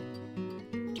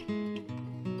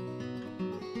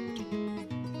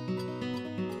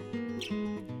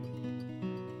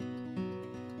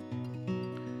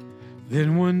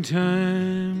 Then one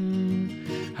time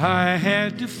I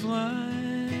had to fly.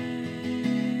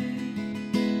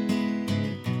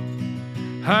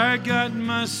 I got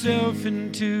myself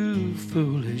into a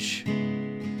foolish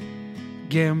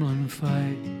gambling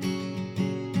fight.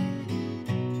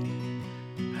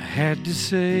 I had to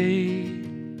say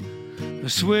a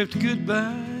swift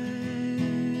goodbye.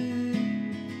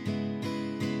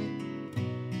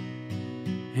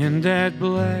 In that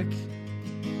black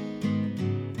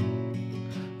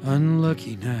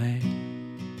unlucky night,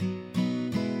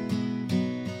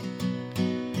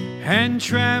 and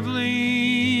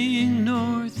traveling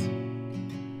north,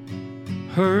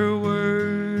 her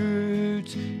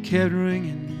words kept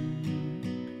ringing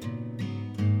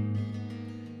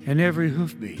and every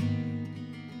hoofbeat.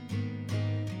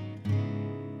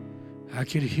 I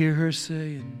could hear her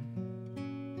saying,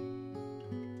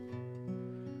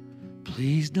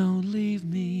 please don't leave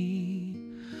me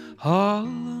all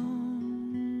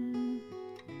alone.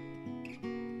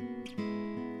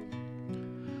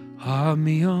 A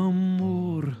mi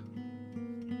amor,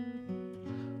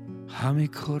 a mi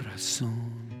corazón.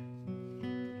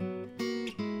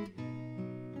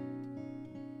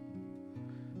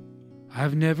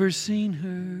 I've never seen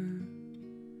her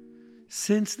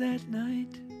since that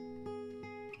night.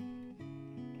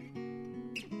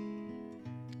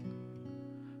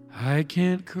 I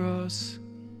can't cross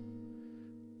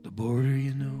the border,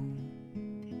 you know.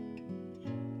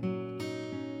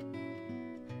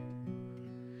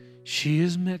 She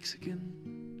is Mexican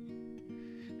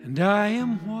and I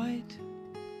am white.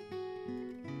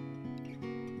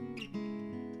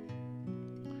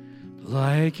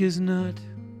 Like as not,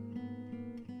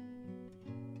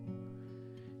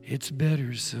 it's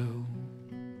better so.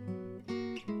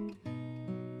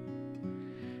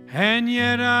 And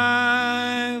yet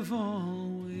I've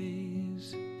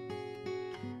always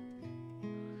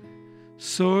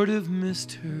sort of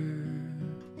missed her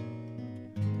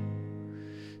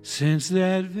since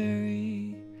that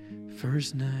very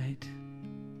first night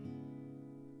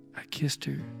I kissed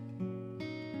her.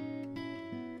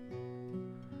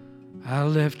 I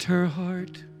left her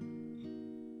heart,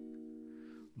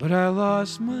 but I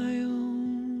lost my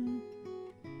own.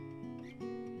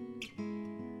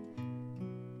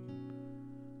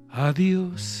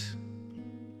 Adios,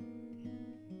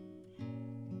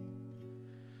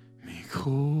 mi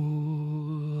corazón.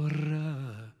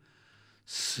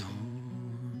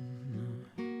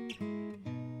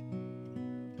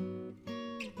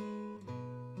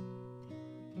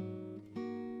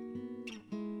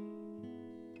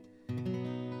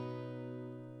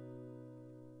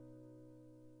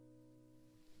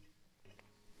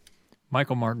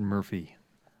 Michael Martin Murphey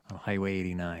on Highway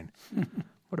 89.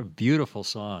 What a beautiful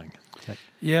song.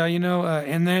 Yeah,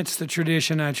 and that's the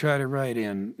tradition I try to write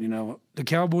in. The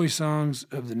cowboy songs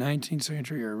of the 19th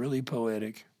century are really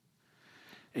poetic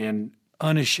and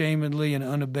unashamedly and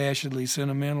unabashedly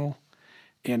sentimental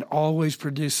and always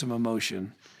produce some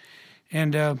emotion.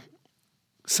 And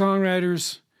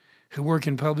songwriters who work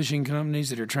in publishing companies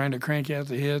that are trying to crank out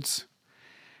the hits,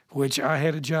 which I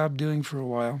had a job doing for a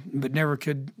while, but never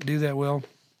could do that well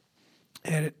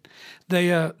at it.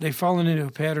 They've fallen into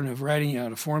a pattern of writing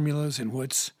out of formulas and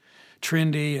what's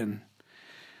trendy, and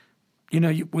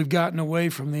we've gotten away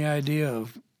from the idea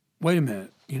of, wait a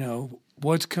minute,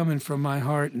 what's coming from my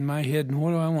heart and my head, and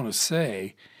what do I want to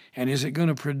say, and is it going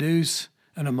to produce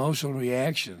an emotional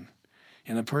reaction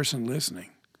in the person listening?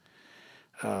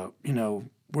 We're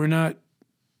not,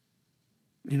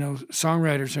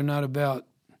 songwriters are not about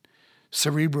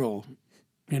cerebral,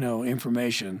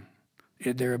 information.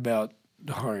 They're about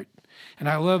the heart. And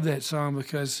I love that song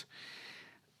because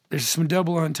there's some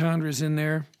double entendres in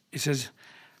there. It says,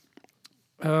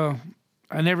 I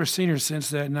never seen her since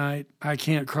that night. I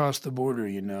can't cross the border,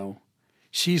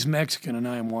 She's Mexican and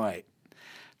I'm white.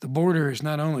 The border is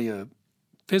not only a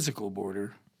physical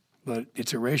border, but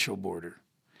it's a racial border.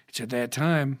 It's at that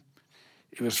time,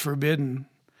 it was forbidden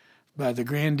by the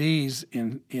grandees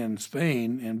in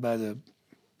Spain and by the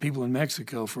people in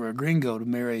Mexico for a gringo to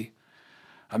marry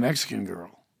a Mexican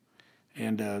girl.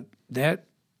 And that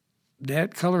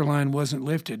color line wasn't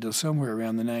lifted till somewhere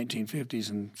around the 1950s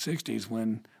and 60s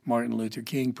when Martin Luther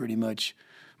King pretty much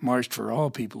marched for all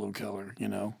people of color,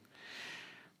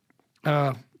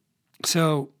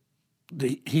 So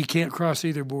he can't cross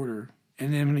either border.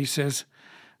 And then when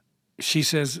she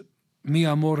says, mi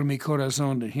amor, mi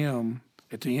corazón to him,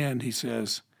 at the end he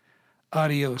says,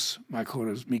 adios, mi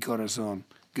corazón,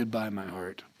 goodbye, my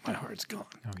heart. My heart's gone.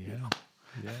 Oh,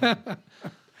 yeah.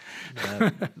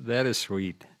 That is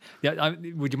sweet. Yeah,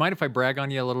 would you mind if I brag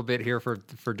on you a little bit here for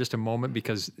just a moment?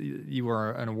 Because you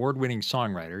are an award-winning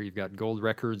songwriter. You've got gold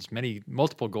records,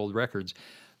 multiple gold records,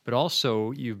 but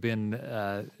also you've been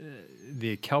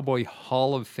the Cowboy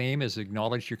Hall of Fame has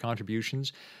acknowledged your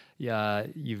contributions.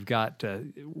 You've got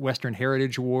Western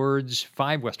Heritage Awards,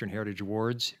 5 Western Heritage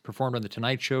Awards, performed on The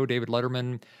Tonight Show, David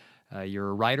Letterman. You're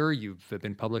a writer. You've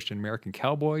been published in American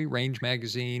Cowboy, Range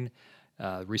Magazine,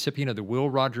 recipient of the Will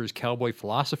Rogers Cowboy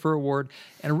Philosopher Award.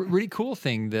 And a really cool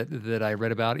thing that I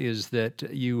read about is that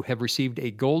you have received a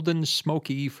Golden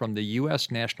Smoky from the U.S.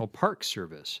 National Park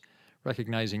Service,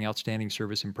 recognizing outstanding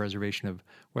service and preservation of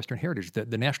Western heritage.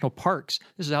 The national parks,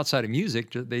 this is outside of music,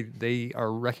 they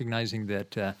are recognizing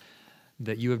that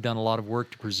that you have done a lot of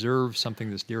work to preserve something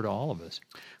that's dear to all of us.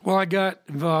 Well, I got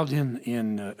involved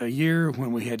in a year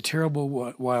when we had terrible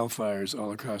wildfires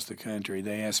all across the country.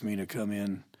 They asked me to come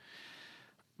in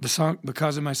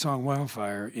because of my song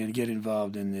Wildfire and get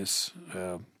involved in this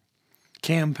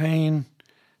campaign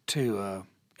to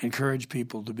encourage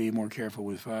people to be more careful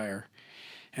with fire.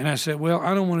 And I said, well,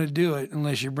 I don't want to do it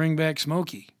unless you bring back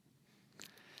Smokey.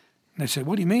 And they said,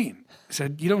 what do you mean? I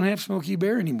said, you don't have Smokey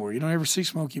Bear anymore. You don't ever see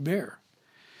Smokey Bear.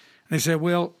 And they said,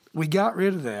 well, we got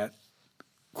rid of that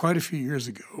quite a few years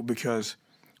ago because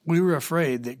we were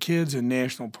afraid that kids in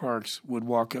national parks would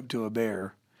walk up to a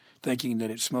bear thinking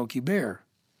that it's Smokey Bear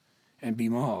and be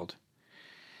mauled.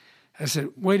 I said,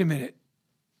 wait a minute.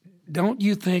 Don't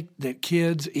you think that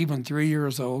kids, even 3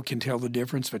 years old, can tell the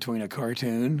difference between a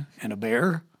cartoon and a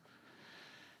bear?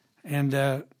 And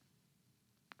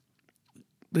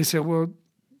they said, well,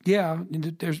 yeah.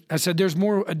 I said, there's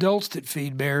more adults that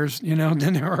feed bears,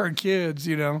 than there are kids,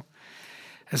 I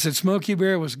said, Smokey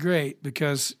Bear was great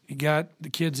because you got the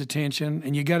kids' attention,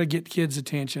 and you got to get kids'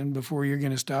 attention before you're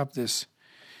going to stop this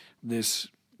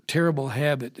terrible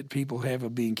habit that people have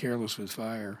of being careless with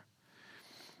fire.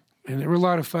 And there were a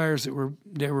lot of fires that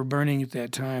were burning at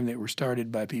that time that were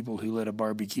started by people who let a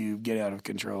barbecue get out of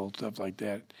control, stuff like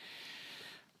that.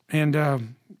 And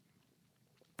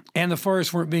the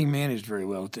forests weren't being managed very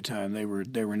well at the time. They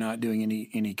were not doing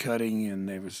any cutting, and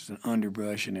there was an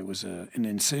underbrush, and it was an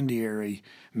incendiary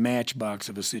matchbox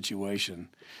of a situation.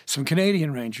 Some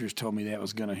Canadian rangers told me that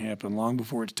was going to happen long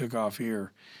before it took off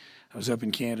here. I was up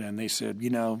in Canada, and they said,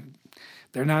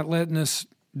 they're not letting us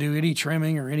do any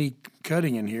trimming or any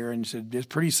cutting in here, and said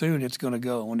pretty soon it's going to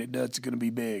go. When it does, it's going to be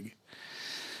big.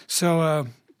 So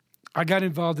I got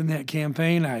involved in that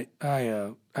campaign.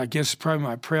 I guess probably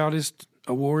my proudest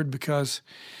award because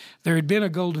there had been a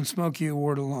Golden Smokey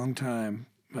Award a long time.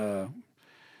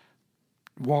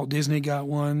 Walt Disney got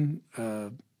one.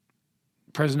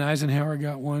 President Eisenhower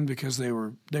got one because they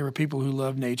were people who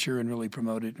loved nature and really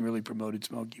promoted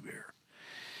Smokey Bear.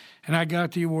 And I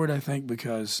got the award, I think,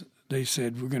 because they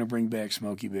said, we're going to bring back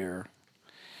Smokey Bear.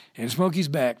 And Smokey's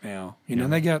back now.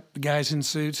 They got guys in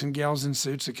suits and gals in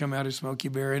suits that come out as Smokey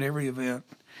Bear at every event.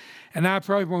 And I'm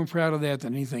probably more proud of that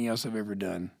than anything else I've ever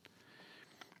done.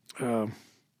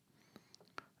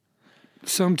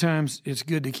 Sometimes it's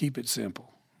good to keep it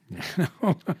simple.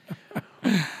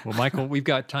 Well, Michael, we've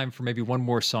got time for maybe one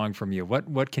more song from you.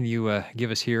 What can you give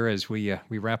us here as we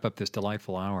wrap up this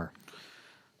delightful hour?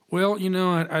 Well,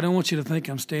 I don't want you to think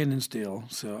I'm standing still,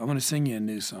 so I'm going to sing you a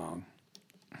new song.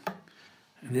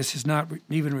 And this is not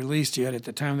even released yet at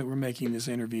the time that we're making this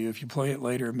interview. If you play it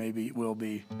later, maybe it will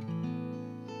be.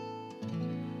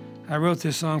 I wrote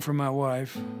this song for my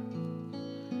wife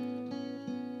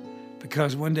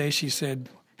because one day she said,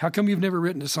 how come you've never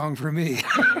written a song for me?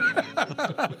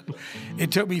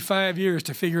 It took me 5 years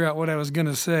to figure out what I was going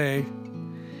to say.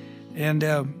 And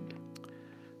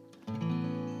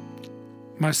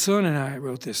my son and I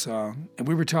wrote this song, and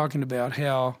we were talking about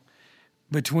how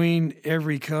between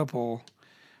every couple,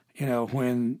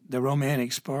 when the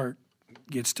romantic spark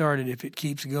gets started, if it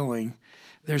keeps going,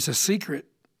 there's a secret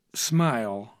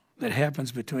smile that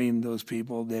happens between those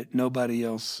people that nobody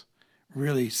else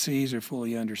really sees or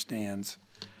fully understands.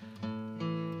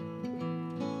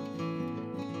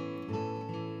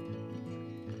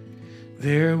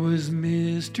 There was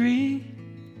mystery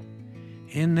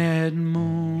in that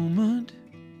moment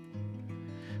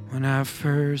when I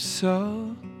first saw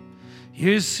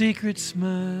your secret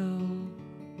smile.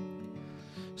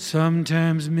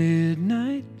 Sometimes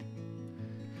midnight,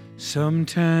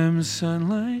 sometimes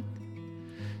sunlight,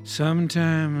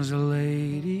 sometimes a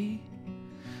lady,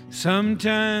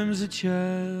 sometimes a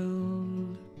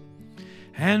child.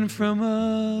 And from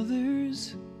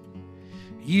others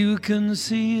you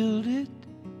concealed it,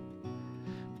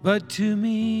 but to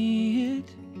me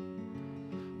it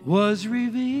was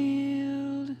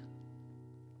revealed.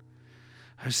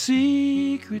 A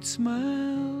secret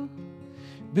smile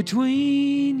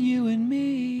between you and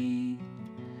me,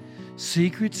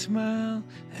 secret smile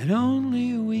that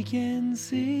only we can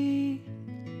see.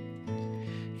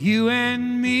 You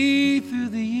and me through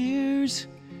the years,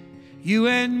 you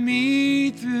and me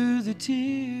through the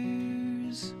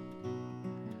tears.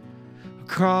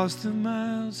 Across the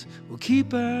miles, we'll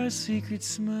keep our secret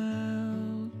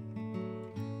smile.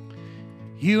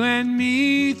 You and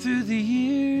me through the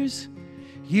years,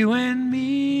 you and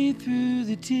me through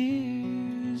the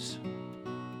tears.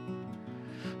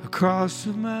 Across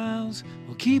the miles,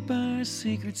 we'll keep our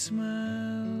secret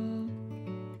smile.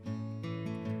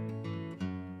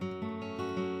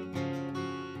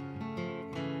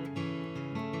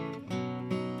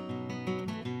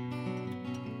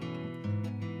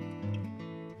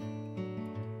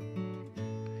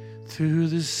 through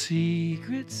the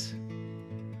secrets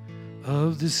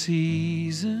of the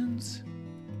seasons.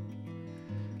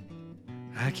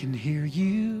 I can hear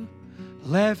you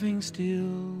laughing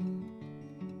still.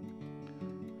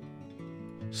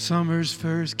 Summer's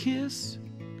first kiss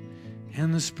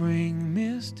and the spring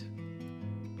mist,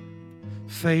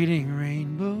 fading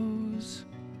rainbows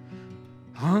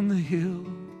on the hill,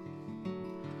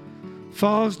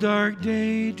 fall's dark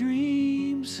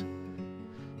daydreams,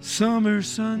 summer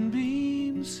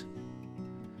sunbeams,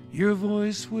 your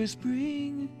voice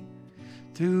whispering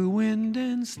through wind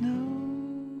and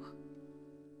snow.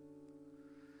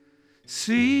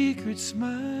 Secret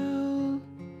smile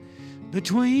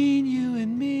between you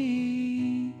and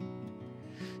me,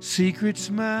 secret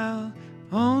smile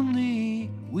only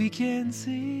we can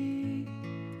see.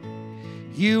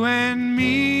 You and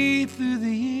me through the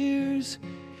years,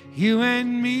 you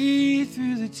and me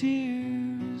through the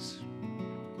tears.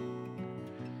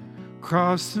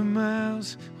 Across the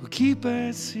miles, we'll keep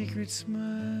our secret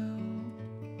smile.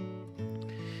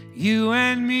 You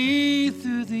and me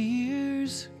through the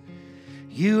years,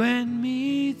 you and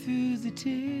me through the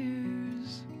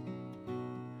tears.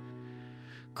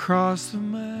 Across the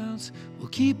miles, we'll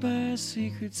keep our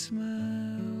secret smile.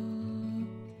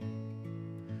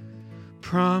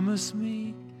 Promise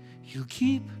me you'll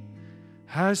keep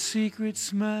our secret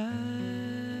smile.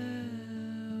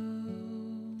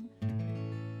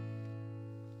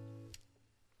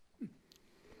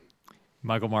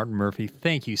 Michael Martin Murphey,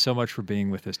 thank you so much for being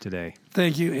with us today.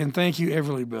 Thank you, and thank you,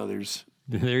 Everly Brothers.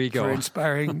 There you go. For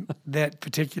inspiring that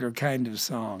particular kind of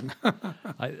song.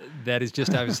 That is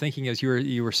just, I was thinking as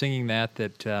you were singing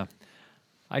that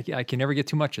I can never get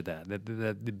too much of that.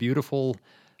 The beautiful,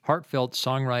 heartfelt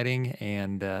songwriting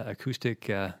and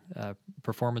acoustic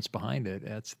performance behind it.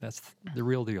 That's the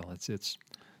real deal. It's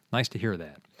nice to hear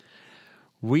that.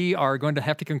 We are going to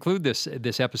have to conclude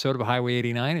this episode of Highway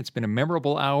 89. It's been a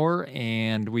memorable hour,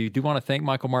 and we do want to thank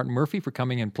Michael Martin Murphey for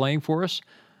coming and playing for us.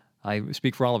 I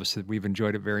speak for all of us that we've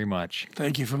enjoyed it very much.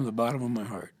 Thank you from the bottom of my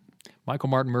heart. Michael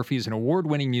Martin Murphey is an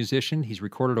award-winning musician. He's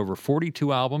recorded over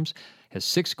 42 albums, has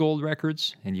 6 gold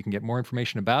records, and you can get more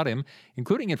information about him,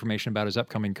 including information about his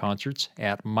upcoming concerts,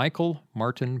 at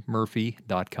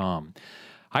michaelmartinmurphy.com.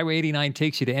 Highway 89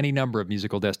 takes you to any number of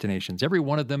musical destinations, every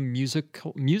one of them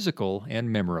musical and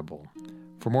memorable.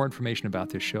 For more information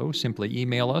about this show, simply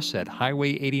email us at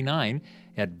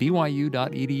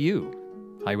highway89@byu.edu.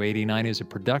 Highway 89 is a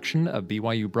production of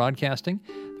BYU Broadcasting.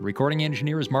 The recording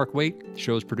engineer is Mark Waite. The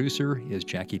show's producer is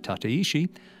Jackie Tataishi.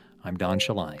 I'm Don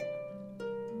Shaline.